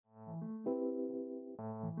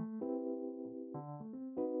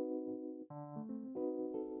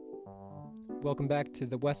Welcome back to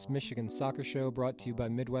the West Michigan Soccer Show brought to you by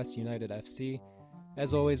Midwest United FC.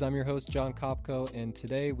 As always, I'm your host, John Kopko, and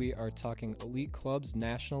today we are talking Elite Clubs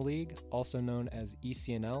National League, also known as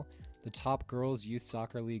ECNL, the top girls youth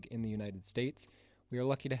soccer league in the United States. We are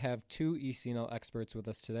lucky to have two ECNL experts with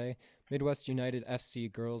us today, Midwest United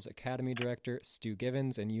FC Girls Academy Director Stu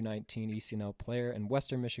Givens and U19 ECNL player and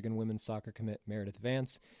Western Michigan women's soccer commit Meredith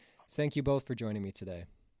Vance. Thank you both for joining me today.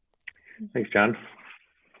 Thanks, John.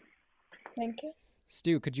 Thank you.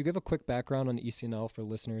 Stu, could you give a quick background on ECNL for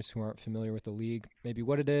listeners who aren't familiar with the league, maybe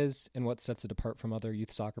what it is and what sets it apart from other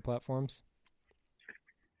youth soccer platforms?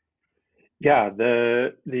 Yeah,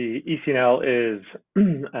 the ECNL is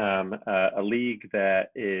a league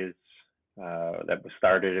that was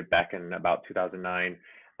started back in about 2009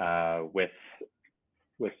 with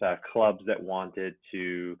clubs that wanted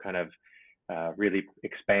to kind of really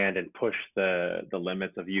expand and push the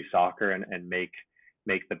limits of youth soccer and make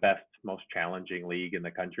the best, most challenging league in the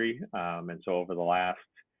country. And so over the last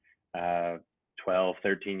 12,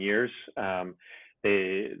 13 years,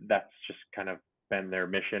 that's just kind of been their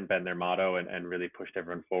mission, been their motto, and really pushed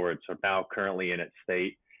everyone forward. So now currently in its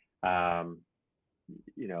state,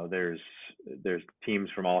 there's teams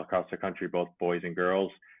from all across the country, both boys and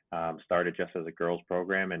girls. Started just as a girls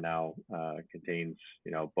program and now contains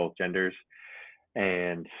both genders.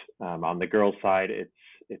 And on the girls side,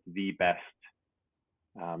 it's the best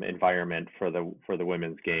environment for the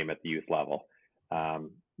women's game at the youth level.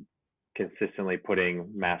 Consistently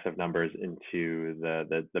putting massive numbers into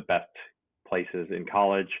the best places in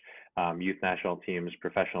college, youth national teams,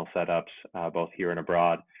 professional setups, both here and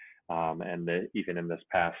abroad, and even in this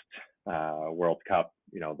past World Cup,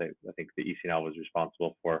 I think the ECNL was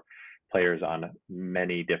responsible for players on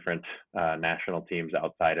many different national teams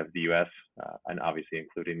outside of the U.S. And obviously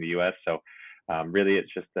including the U.S. So really,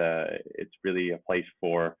 it's really a place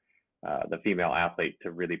for the female athlete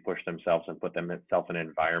to really push themselves and put themselves in an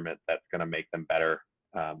environment that's going to make them better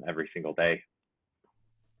every single day.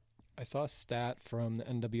 I saw a stat from the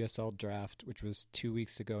NWSL draft, which was 2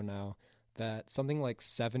 weeks ago now, that something like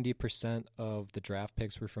 70% of the draft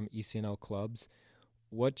picks were from ECNL clubs.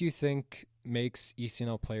 What do you think makes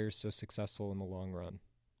ECNL players so successful in the long run?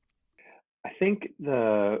 I think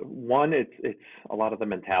it's a lot of the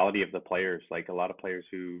mentality of the players. Like a lot of players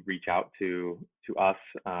who reach out to us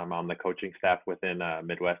on the coaching staff within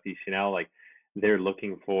Midwest ECNL, like they're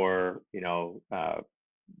looking for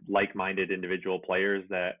like-minded individual players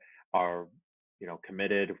that are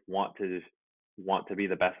committed, want to be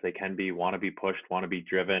the best they can be, want to be pushed, want to be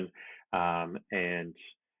driven, and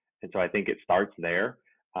so I think it starts there.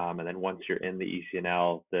 And then once you're in the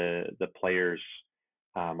ECNL, the players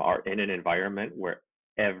are in an environment where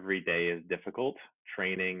every day is difficult.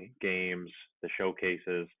 Training, games, the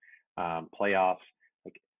showcases, playoffs.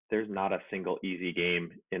 Like there's not a single easy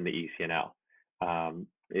game in the ECNL.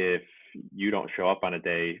 If you don't show up on a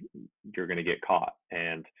day, you're going to get caught.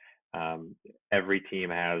 And every team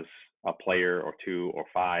has a player or two or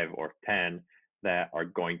five or 10 that are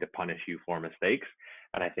going to punish you for mistakes.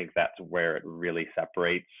 And I think that's where it really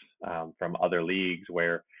separates from other leagues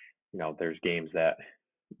where, there's games that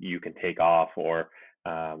you can take off or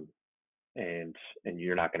and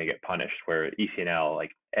you're not going to get punished, where ECNL,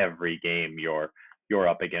 like every game you're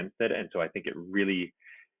up against it. And so I think it really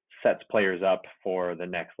sets players up for the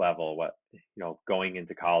next level, going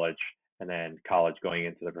into college and then college going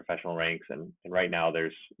into the professional ranks. And right now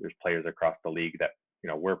there's players across the league that,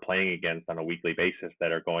 we're playing against on a weekly basis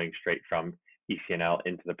that are going straight from ECNL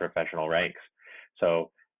into the professional ranks. So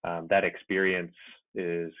that experience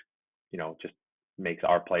is, just makes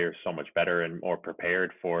our players so much better and more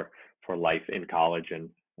prepared for life in college and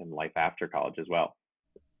life after college as well.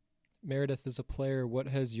 Meredith, as a player, what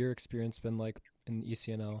has your experience been like in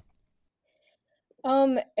ECNL?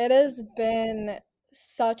 It has been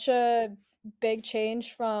such a big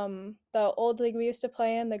change from the old league we used to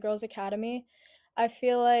play in, the Girls Academy. I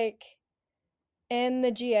feel like in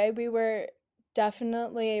the GA we were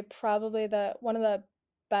definitely probably one of the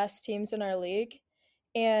best teams in our league.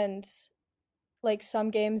 And like some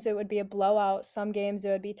games it would be a blowout, some games it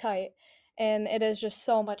would be tight. And it is just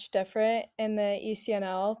so much different in the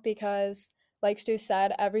ECNL because like Stu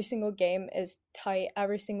said, every single game is tight,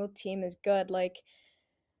 every single team is good. Like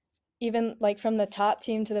even like from the top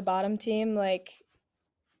team to the bottom team, like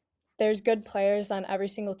there's good players on every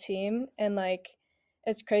single team. And like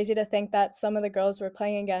it's crazy to think that some of the girls we're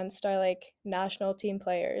playing against are like national team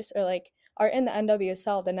players or like are in the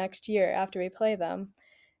NWSL the next year after we play them.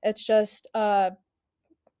 It's just a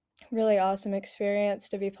really awesome experience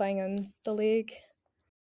to be playing in the league.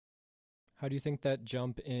 How do you think that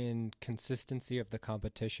jump in consistency of the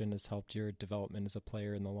competition has helped your development as a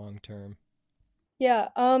player in the long term? Yeah,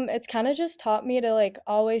 it's kind of just taught me to like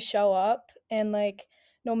always show up and like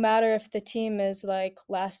no matter if the team is like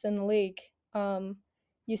last in the league,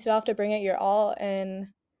 you still have to bring it your all and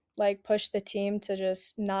like push the team to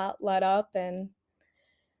just not let up and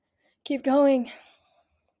keep going.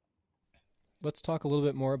 Let's talk a little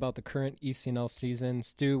bit more about the current ECNL season.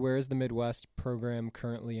 Stu, where is the Midwest program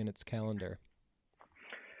currently in its calendar?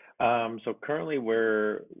 So currently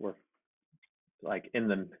we're like in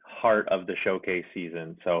the heart of the showcase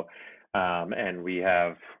season. So and we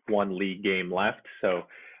have one league game left. So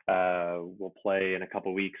we'll play in a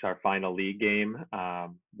couple weeks our final league game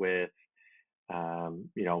with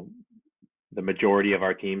you know, the majority of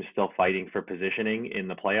our teams still fighting for positioning in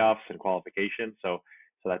the playoffs and qualification. So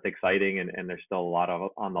that's exciting, and there's still a lot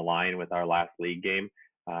of on the line with our last league game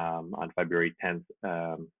on February 10th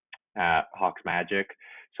at Hawks Magic.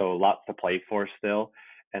 So lots to play for still.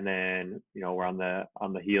 And then we're on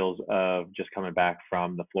the heels of just coming back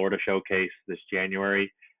from the Florida Showcase this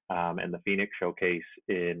January and the Phoenix Showcase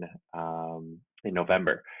in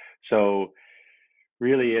November. So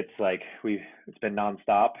really it's been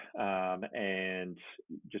nonstop and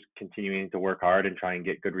just continuing to work hard and try and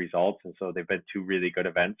get good results. And so they've been two really good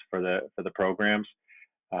events for the programs,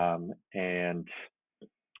 and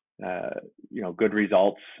good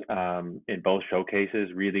results in both showcases,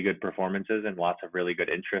 really good performances, and lots of really good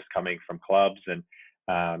interest coming from clubs. And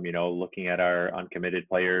looking at our uncommitted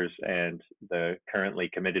players and the currently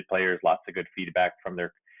committed players, lots of good feedback from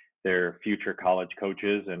their future college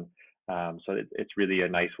coaches. And so it's really a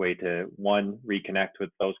nice way to, one, reconnect with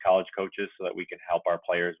those college coaches so that we can help our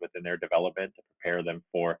players within their development to prepare them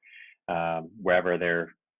for wherever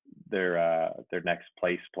their next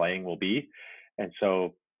place playing will be. And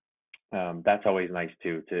so that's always nice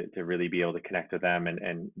too, to really be able to connect with them,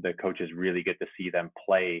 and the coaches really get to see them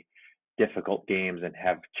play difficult games and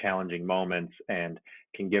have challenging moments and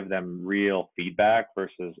can give them real feedback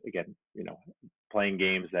versus, again, playing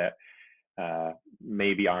games that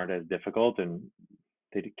maybe aren't as difficult, and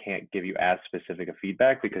they can't give you as specific a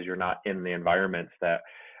feedback because you're not in the environments that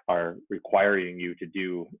are requiring you to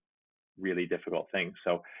do really difficult things.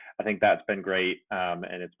 So I think that's been great,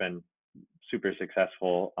 and it's been super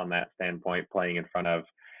successful on that standpoint, playing in front of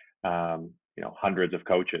hundreds of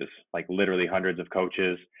coaches, like literally hundreds of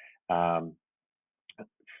coaches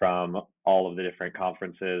from all of the different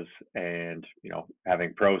conferences, and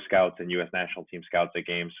having pro scouts and U.S. national team scouts at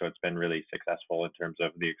games. So it's been really successful in terms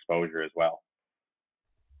of the exposure as well.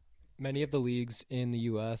 Many of the leagues in the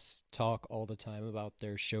U.S. talk all the time about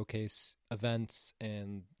their showcase events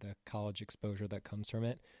and the college exposure that comes from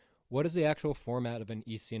it. What does the actual format of an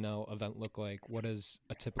ECNL event look like? What does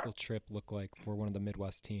a typical trip look like for one of the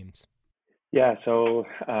Midwest teams? Yeah, so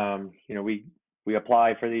we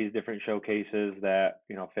apply for these different showcases that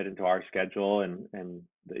fit into our schedule, and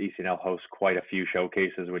the ECNL hosts quite a few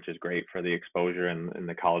showcases, which is great for the exposure, and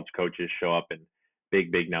the college coaches show up in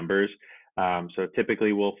big numbers. So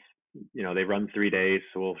typically they run 3 days,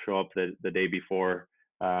 so we'll show up the day before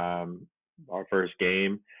our first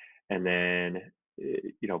game, and then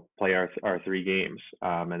play our 3 games.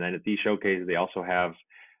 And then at these showcases, they also have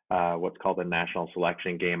what's called a national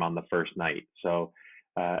selection game on the first night. So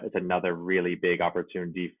it's another really big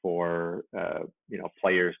opportunity for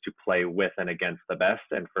players to play with and against the best,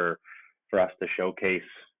 and for us to showcase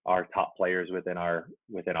our top players within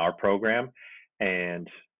our program, and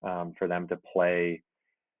for them to play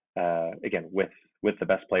again with the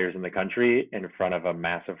best players in the country in front of a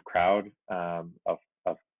massive crowd of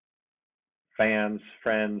fans,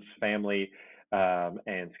 friends, family,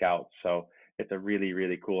 and scouts. So it's a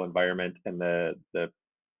really cool environment, and the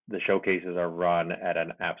showcases are run at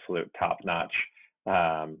an absolute top-notch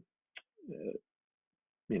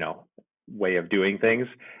way of doing things,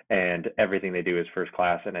 and everything they do is first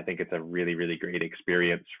class. And I think it's a really great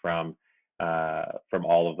experience from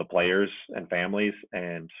all of the players and families,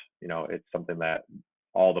 and it's something that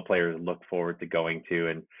all the players look forward to going to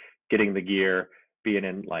and getting the gear, being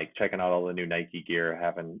in, like, checking out all the new Nike gear,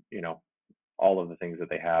 having all of the things that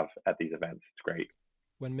they have at these events. It's great.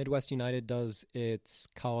 When Midwest United does its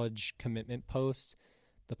college commitment posts,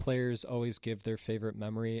 the players always give their favorite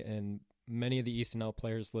memory, and many of the ECNL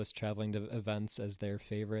players list traveling to events as their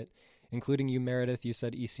favorite, including you, Meredith. You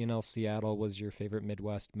said ECNL Seattle was your favorite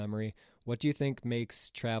Midwest memory. What do you think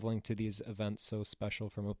makes traveling to these events so special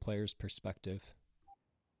from a player's perspective?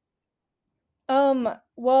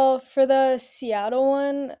 Well, for the Seattle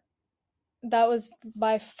one, that was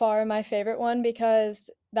by far my favorite one because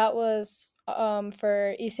that was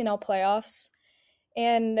for ECNL playoffs,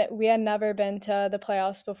 and we had never been to the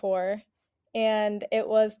playoffs before. And it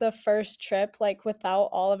was the first trip like without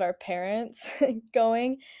all of our parents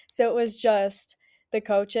going. So it was just the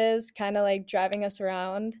coaches kind of like driving us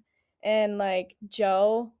around. And like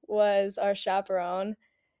Joe was our chaperone,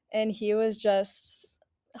 and he was just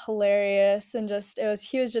hilarious, and just it was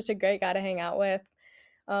he was just a great guy to hang out with.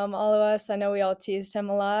 All of us, I know we all teased him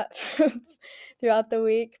a lot throughout the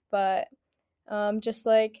week, but just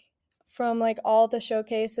like from like all the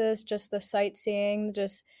showcases, just the sightseeing,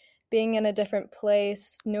 just being in a different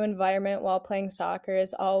place, new environment while playing soccer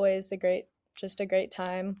is always just a great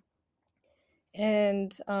time.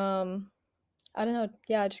 And I don't know,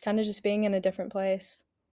 yeah, just kind of just being in a different place.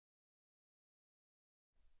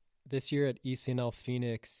 This year at ECNL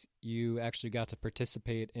Phoenix, you actually got to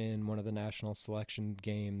participate in one of the national selection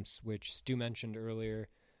games, which Stu mentioned earlier,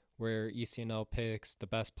 where ECNL picks the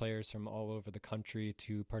best players from all over the country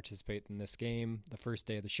to participate in this game, the first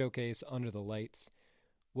day of the showcase, under the lights.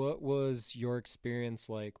 What was your experience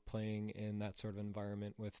like playing in that sort of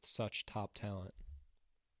environment with such top talent?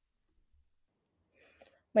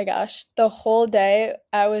 My gosh, the whole day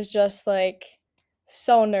I was just like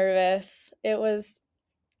so nervous. I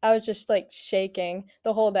was just like shaking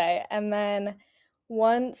the whole day. And then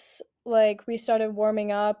once like we started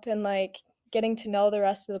warming up and like getting to know the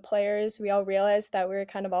rest of the players, we all realized that we were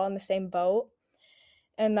kind of all in the same boat,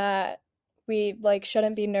 and that we like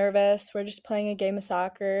shouldn't be nervous. We're just playing a game of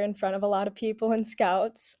soccer in front of a lot of people and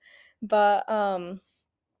scouts. But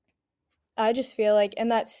I just feel like in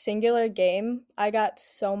that singular game, I got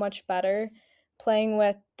so much better playing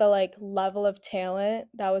with the like level of talent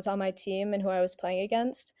that was on my team and who I was playing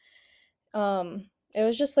against. It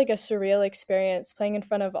was just like a surreal experience playing in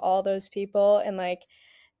front of all those people, and like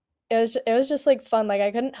it was just like fun. Like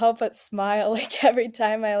I couldn't help but smile like every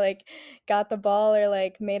time I like got the ball or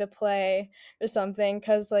like made a play or something,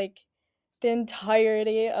 cuz like the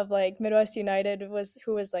entirety of like Midwest United was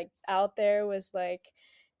who was like out there was like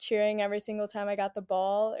cheering every single time I got the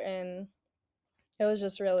ball, and it was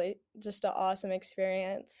just really just an awesome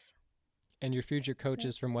experience. And your future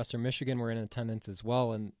coaches from Western Michigan were in attendance as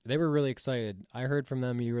well, and they were really excited. I heard from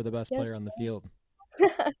them you were the best player Yes. on the field.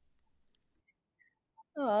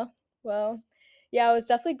 Oh, well, yeah, I was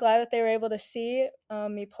definitely glad that they were able to see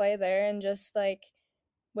me play there, and just like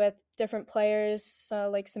with different players, so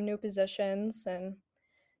like some new positions, and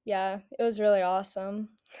yeah, it was really awesome.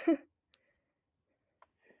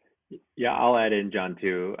 Yeah, I'll add in John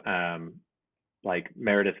too. Like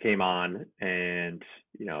Meredith came on, and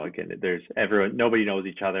again, there's everyone, nobody knows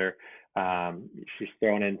each other. She's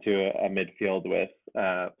thrown into a midfield with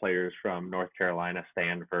players from North Carolina,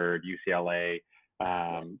 Stanford, UCLA.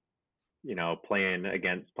 Um, playing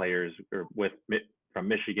against players or with from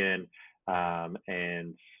Michigan,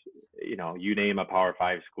 and you name a Power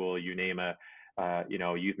Five school, you name a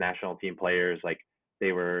youth national team players, like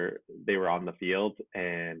they were on the field,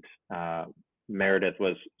 and Meredith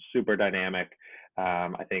was super dynamic.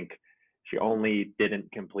 I think she only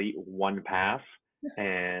didn't complete one pass,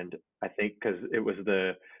 and I think because it was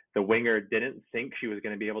the winger didn't think she was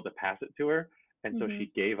going to be able to pass it to her, and so Hmm.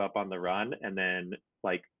 she gave up on the run, and then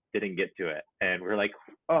like didn't get to it, and we're like,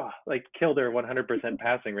 oh, like killed her 100%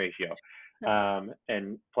 passing ratio.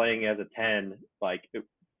 And playing as a 10, like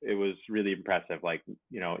it was really impressive. Like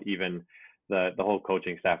even the whole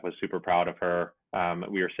coaching staff was super proud of her.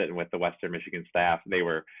 We were sitting with the Western Michigan staff. They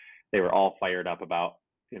were all fired up about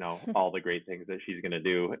all the great things that she's going to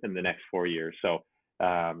do in the next 4 years. So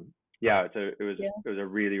yeah, Yeah. it was a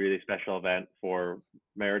really really special event for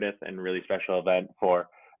Meredith, and really special event for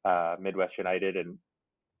Midwest United, and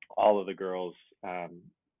all of the girls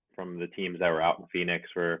from the teams that were out in Phoenix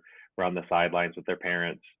were on the sidelines with their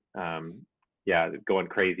parents. Yeah, going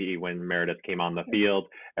crazy when Meredith came on the field.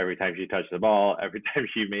 Every time she touched the ball, every time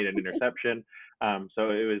she made an interception. So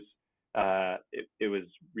it was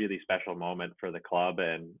really special moment for the club,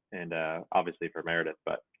 and obviously for Meredith.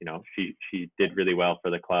 But she did really well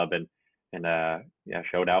for the club, and yeah,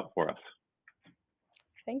 showed out for us.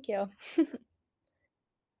 Thank you.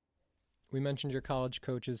 We mentioned your college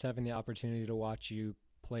coaches having the opportunity to watch you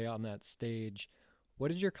play on that stage. What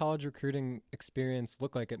did your college recruiting experience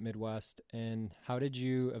look like at Midwest, and how did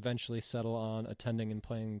you eventually settle on attending and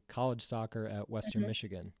playing college soccer at Western Mhm.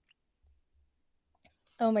 Michigan?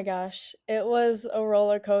 Oh my gosh, it was a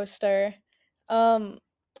roller coaster. Um,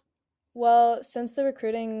 well, since the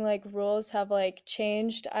recruiting like rules have like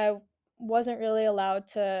changed, I wasn't really allowed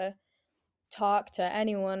to talk to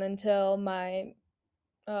anyone until my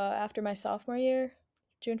after my sophomore year,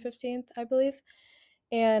 June 15th, I believe.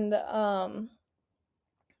 And oh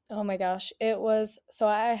my gosh, it was so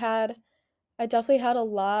I had I definitely had a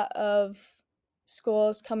lot of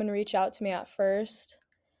schools come and reach out to me at first.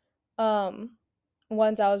 Um,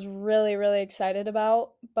 Ones I was really, really excited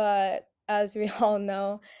about, but as we all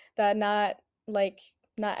know, that like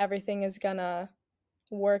not everything is gonna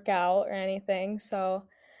work out or anything. So,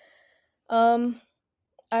 um,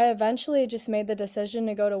 I eventually just made the decision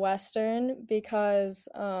to go to Western because,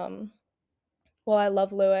 well, I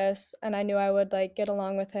love Lewis and I knew I would like get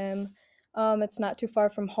along with him. It's not too far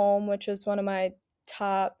from home, which was one of my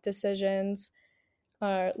top decisions,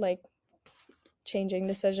 like changing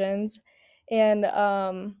decisions. And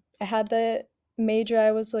I had the major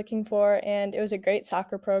I was looking for, and it was a great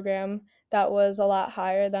soccer program that was a lot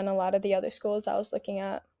higher than a lot of the other schools I was looking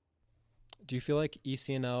at. Do you feel like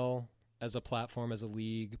ECNL as a platform, as a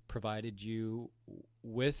league, provided you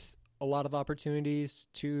with a lot of opportunities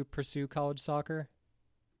to pursue college soccer?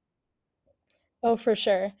 Oh, for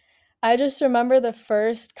sure. I just remember the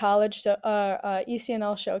first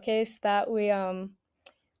ECNL showcase that we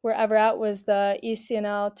were ever at was the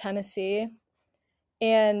ECNL Tennessee,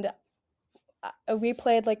 and we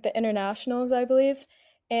played like the internationals, I believe,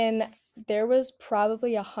 and there was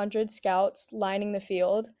probably 100 scouts lining the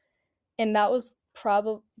field, and that was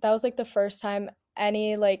like the first time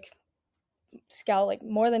any like scout, like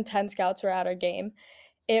more than 10 scouts were at our game.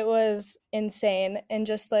 It was insane, and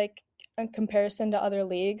just like in comparison to other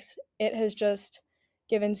leagues, it has just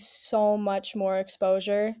given so much more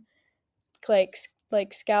exposure.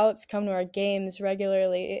 Like scouts come to our games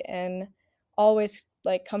regularly and always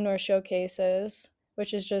like come to our showcases,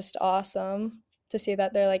 which is just awesome to see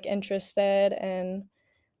that they're like interested and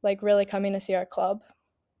like really coming to see our club.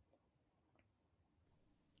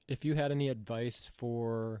 If you had any advice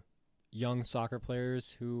for young soccer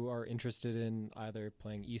players who are interested in either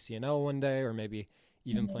playing ECNL one day or maybe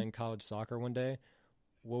even Mhm. playing college soccer one day,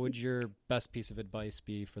 what would your best piece of advice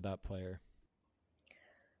be for that player?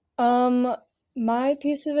 Um, my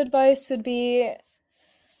piece of advice would be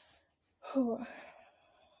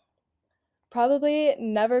probably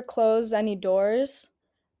never close any doors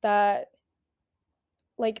that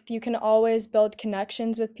like you can always build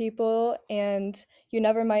connections with people and you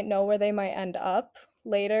never might know where they might end up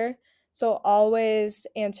later. So always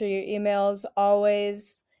answer your emails,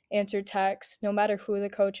 always answer texts, no matter who the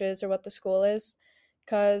coach is or what the school is,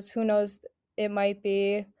 because who knows, it might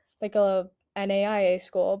be like a NAIA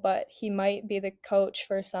school, but he might be the coach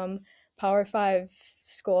for some Power 5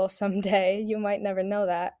 school someday. You might never know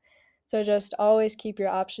that. So just always keep your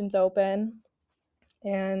options open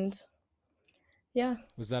and yeah.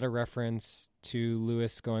 Was that a reference to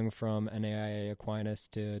Lewis going from NAIA Aquinas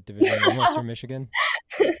to Division One Western Michigan?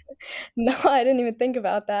 No, I didn't even think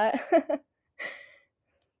about that.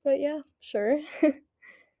 But yeah, sure.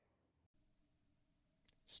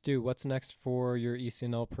 Stu, what's next for your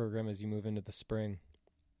ECNL program as you move into the spring?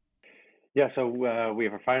 Yeah, so we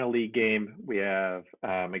have our final league game. We have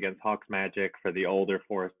against Hawks Magic for the older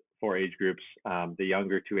four age groups. The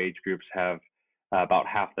younger two age groups have about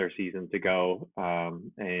half their season to go,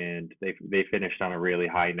 and they finished on a really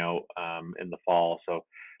high note in the fall. So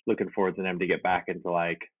looking forward to them to get back into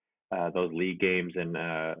like those league games and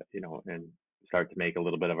and start to make a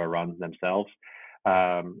little bit of a run themselves.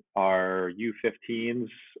 Our U15s,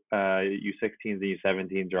 U16s, and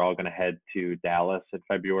U17s are all going to head to Dallas in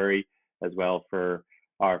February as well for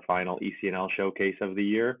our final ECNL showcase of the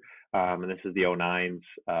year. And this is the '09's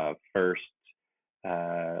first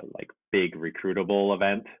like big recruitable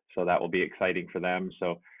event, so that will be exciting for them.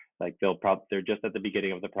 So like they're just at the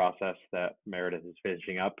beginning of the process that Meredith is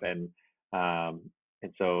finishing up, um,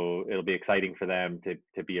 and so it'll be exciting for them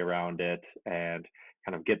to be around it and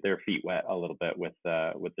kind of get their feet wet a little bit with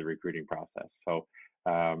the recruiting process. So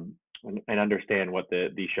and understand what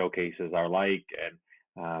these showcases are like and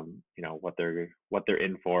what they're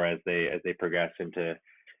in for as they progress into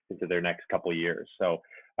their next couple years. So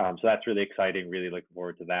that's really exciting. Really looking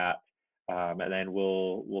forward to that. And then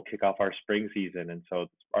we'll kick off our spring season. And so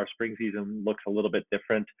our spring season looks a little bit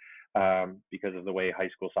different because of the way high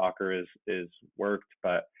school soccer is worked.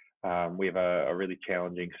 But we have a really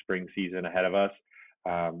challenging spring season ahead of us.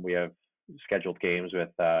 We have scheduled games with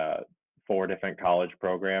four different college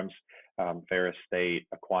programs: Ferris State,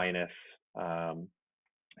 Aquinas, um,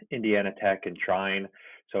 Indiana Tech, and Trine.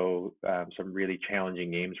 So some really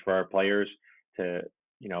challenging games for our players to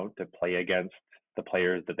to play against the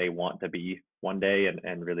players that they want to be one day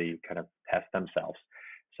and really kind of test themselves.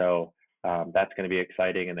 So that's going to be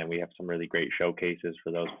exciting. And then we have some really great showcases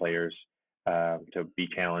for those players to be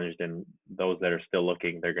challenged, and those that are still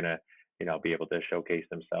looking, they're going to be able to showcase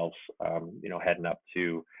themselves. Heading up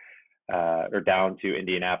to or down to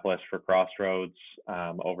Indianapolis for Crossroads,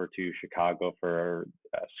 over to Chicago for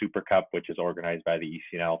Super Cup, which is organized by the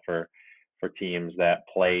ECNL for teams that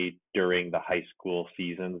play during the high school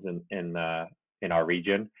seasons in our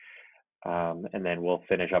region. And then we'll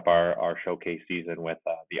finish up our showcase season with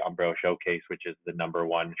the Umbro Showcase, which is the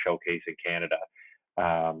 #1 showcase in Canada.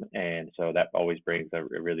 And so that always brings a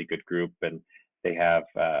really good group, and they have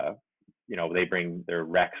they bring their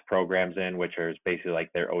Rex programs in, which are basically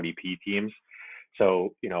like their ODP teams.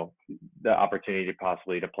 So, the opportunity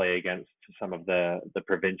possibly to play against some of the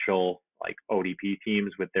provincial like ODP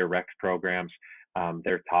teams with their Rex programs,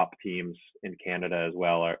 their top teams in Canada as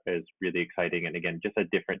well is really exciting. And again, just a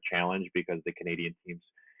different challenge because the Canadian teams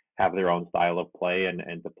have their own style of play,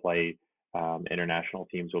 and to play international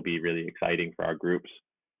teams will be really exciting for our groups.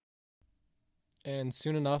 And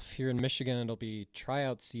soon enough here in Michigan, it'll be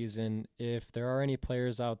tryout season. If there are any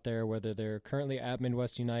players out there, whether they're currently at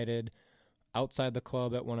Midwest United, outside the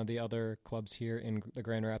club at one of the other clubs here in the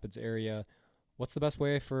Grand Rapids area, what's the best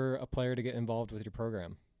way for a player to get involved with your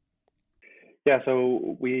program? Yeah,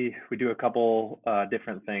 so we do a couple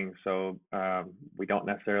different things. So we don't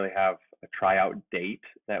necessarily have a tryout date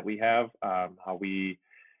that we have. How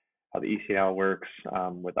the ECNL works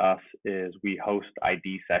with us is we host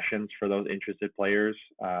ID sessions for those interested players.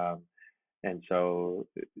 And so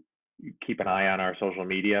keep an eye on our social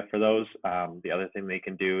media for those. The other thing they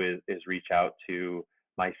can do is reach out to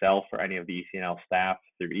myself or any of the ECNL staff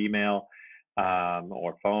through email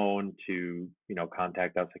or phone to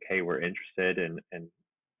contact us like, hey, we're interested, and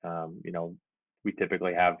we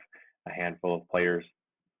typically have a handful of players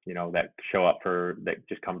that show up that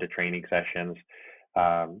just come to training sessions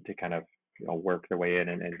to kind of work their way in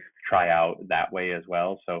and try out that way as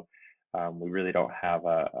well. So we really don't have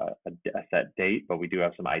a set date, but we do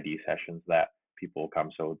have some ID sessions that people will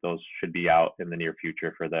come. So those should be out in the near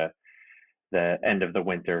future for the end of the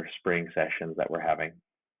winter, spring sessions that we're having.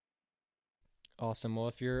 Awesome. Well,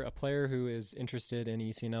 if you're a player who is interested in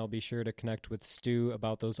ECNL, be sure to connect with Stu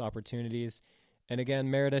about those opportunities. And again,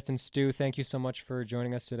 Meredith and Stu, thank you so much for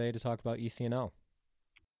joining us today to talk about ECNL.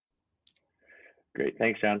 Great.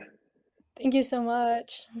 Thanks, John. Thank you so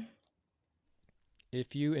much.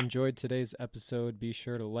 If you enjoyed today's episode, be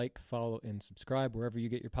sure to like, follow, and subscribe wherever you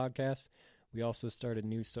get your podcasts. We also started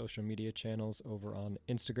new social media channels over on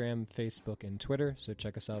Instagram, Facebook, and Twitter, so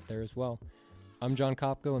check us out there as well. I'm John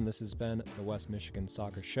Kopko, and this has been the West Michigan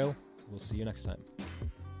Soccer Show. We'll see you next time.